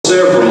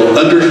several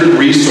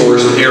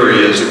under-resourced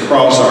areas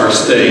across our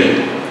state.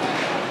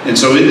 And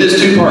so in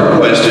this two-part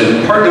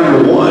question, part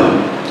number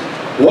one,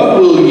 what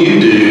will you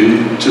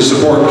do to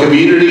support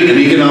community and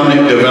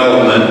economic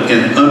development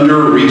in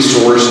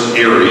under-resourced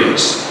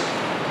areas?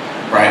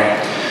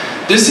 Right.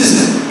 This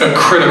is a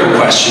critical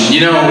question.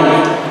 You know,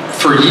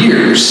 for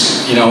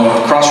years, you know,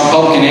 across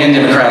Republican and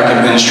Democratic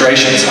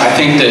administrations, I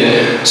think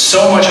that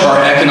so much of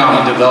our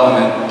economic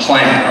development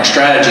plan, our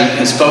strategy,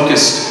 is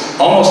focused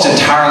almost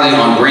entirely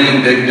on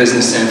bringing big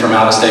business in from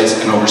out of states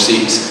and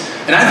overseas.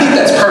 And I think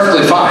that's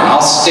perfectly fine.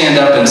 I'll stand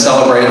up and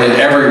celebrate at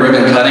every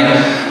ribbon cutting,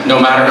 no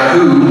matter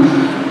who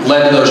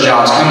led to those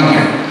jobs coming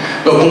here.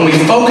 But when we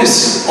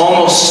focus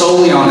almost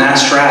solely on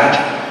that strategy,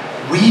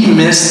 we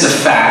miss the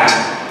fact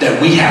that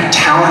we have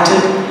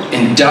talented,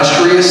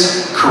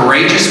 industrious,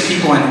 courageous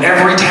people in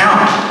every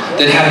town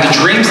that have the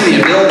dreams and the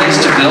abilities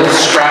to build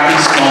scrappy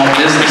small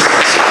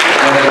businesses,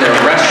 whether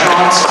they're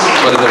restaurants,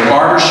 whether they're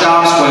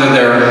barbershops, whether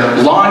they're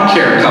lawn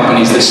care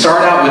companies that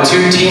start out with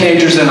 2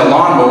 teenagers and a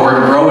lawnmower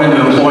and grow into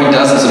employing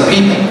dozens of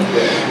people.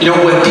 You know,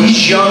 what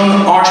these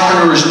young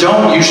entrepreneurs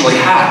don't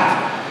usually have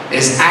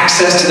is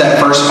access to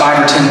that first $5,000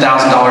 or $10,000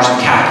 of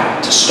capital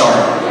to start.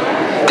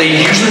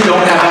 They usually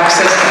don't have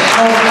access to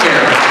health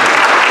care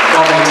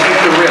while they take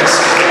the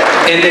risk.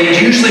 And they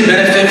usually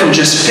benefit from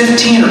just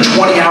 15 or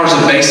 20 hours of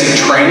basic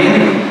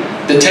training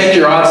that take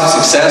your odds of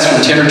success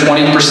from 10 or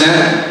 20%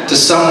 to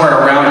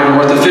somewhere around or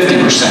north of 50%.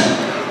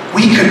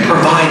 We could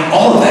provide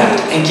all of that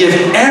and give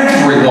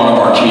every one of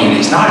our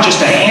communities, not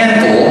just a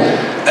handful,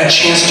 a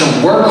chance to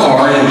work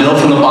hard and build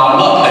from the bottom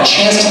up, a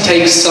chance to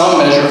take some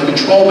measure of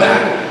control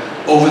back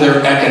over their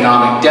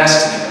economic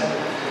destiny.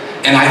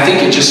 And I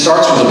think it just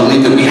starts with the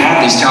belief that we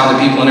have these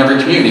talented people in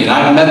every community, and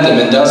I've met them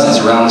in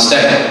dozens around the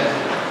state.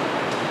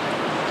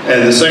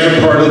 And the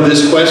second part of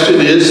this question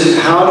is,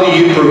 how do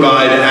you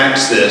provide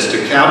access to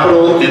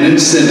capital and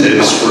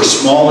incentives for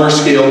smaller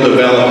scale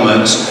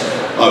developments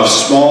of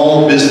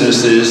small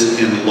businesses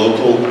in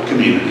local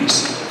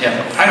communities? Yeah,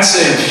 I'd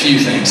say a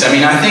few things. I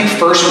mean, I think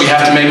first we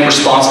have to make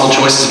responsible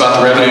choices about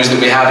the revenues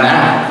that we have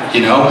now.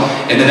 You know,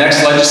 in the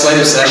next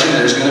legislative session,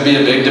 there's going to be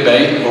a big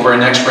debate over a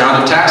next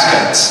round of tax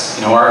cuts.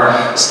 You know,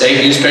 our state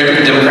newspaper,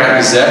 the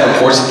Democratic Gazette,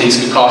 reports that these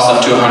could cost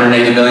up to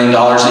 $180 million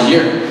a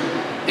year.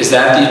 Is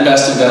that the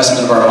best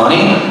investment of our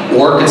money?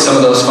 Or could some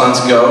of those funds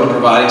go to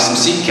providing some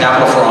seed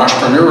capital for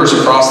entrepreneurs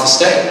across the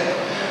state?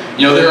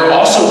 You know, there are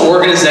also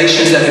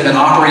organizations that have been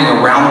operating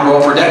around the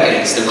world for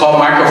decades. They're called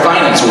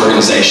microfinance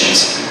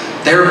organizations.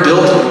 They're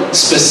built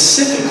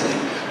specifically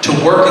to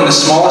work in the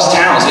smallest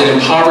towns in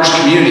impoverished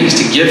communities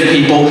to give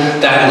people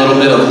that little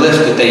bit of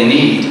lift that they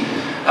need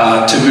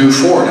to move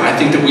forward. I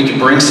think that we could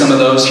bring some of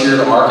those here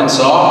to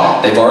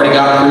Arkansas. They've already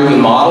got proven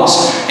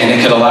models, and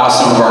it could allow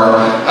some of our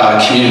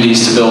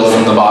communities to build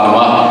from the bottom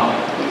up.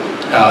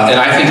 And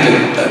I think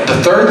that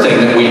the third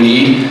thing that we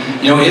need,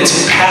 you know,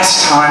 it's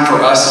past time for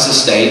us as a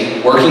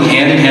state, working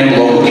hand in hand with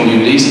local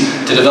communities,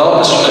 to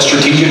develop a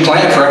strategic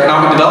plan for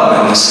economic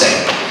development in this state.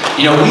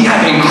 You know, we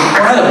have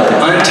incredible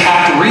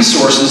untapped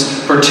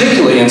resources,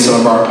 particularly in some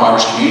of our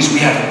impoverished communities. We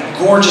have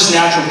gorgeous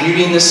natural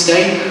beauty in this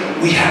state.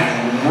 We have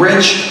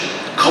rich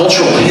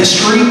cultural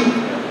history.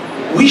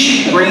 We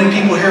should bring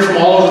people here from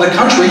all over the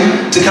country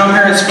to come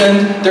here and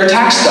spend their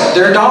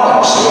their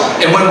dollars.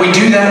 And when we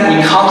do that,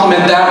 we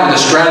complement that with a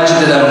strategy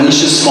that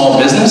unleashes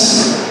small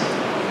business,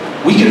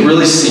 we could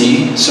really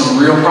see some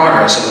real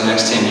progress over the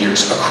next 10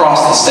 years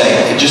across the state.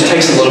 It just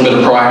takes a little bit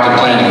of proactive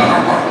planning on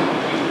our part.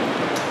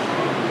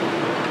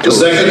 The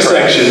second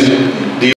section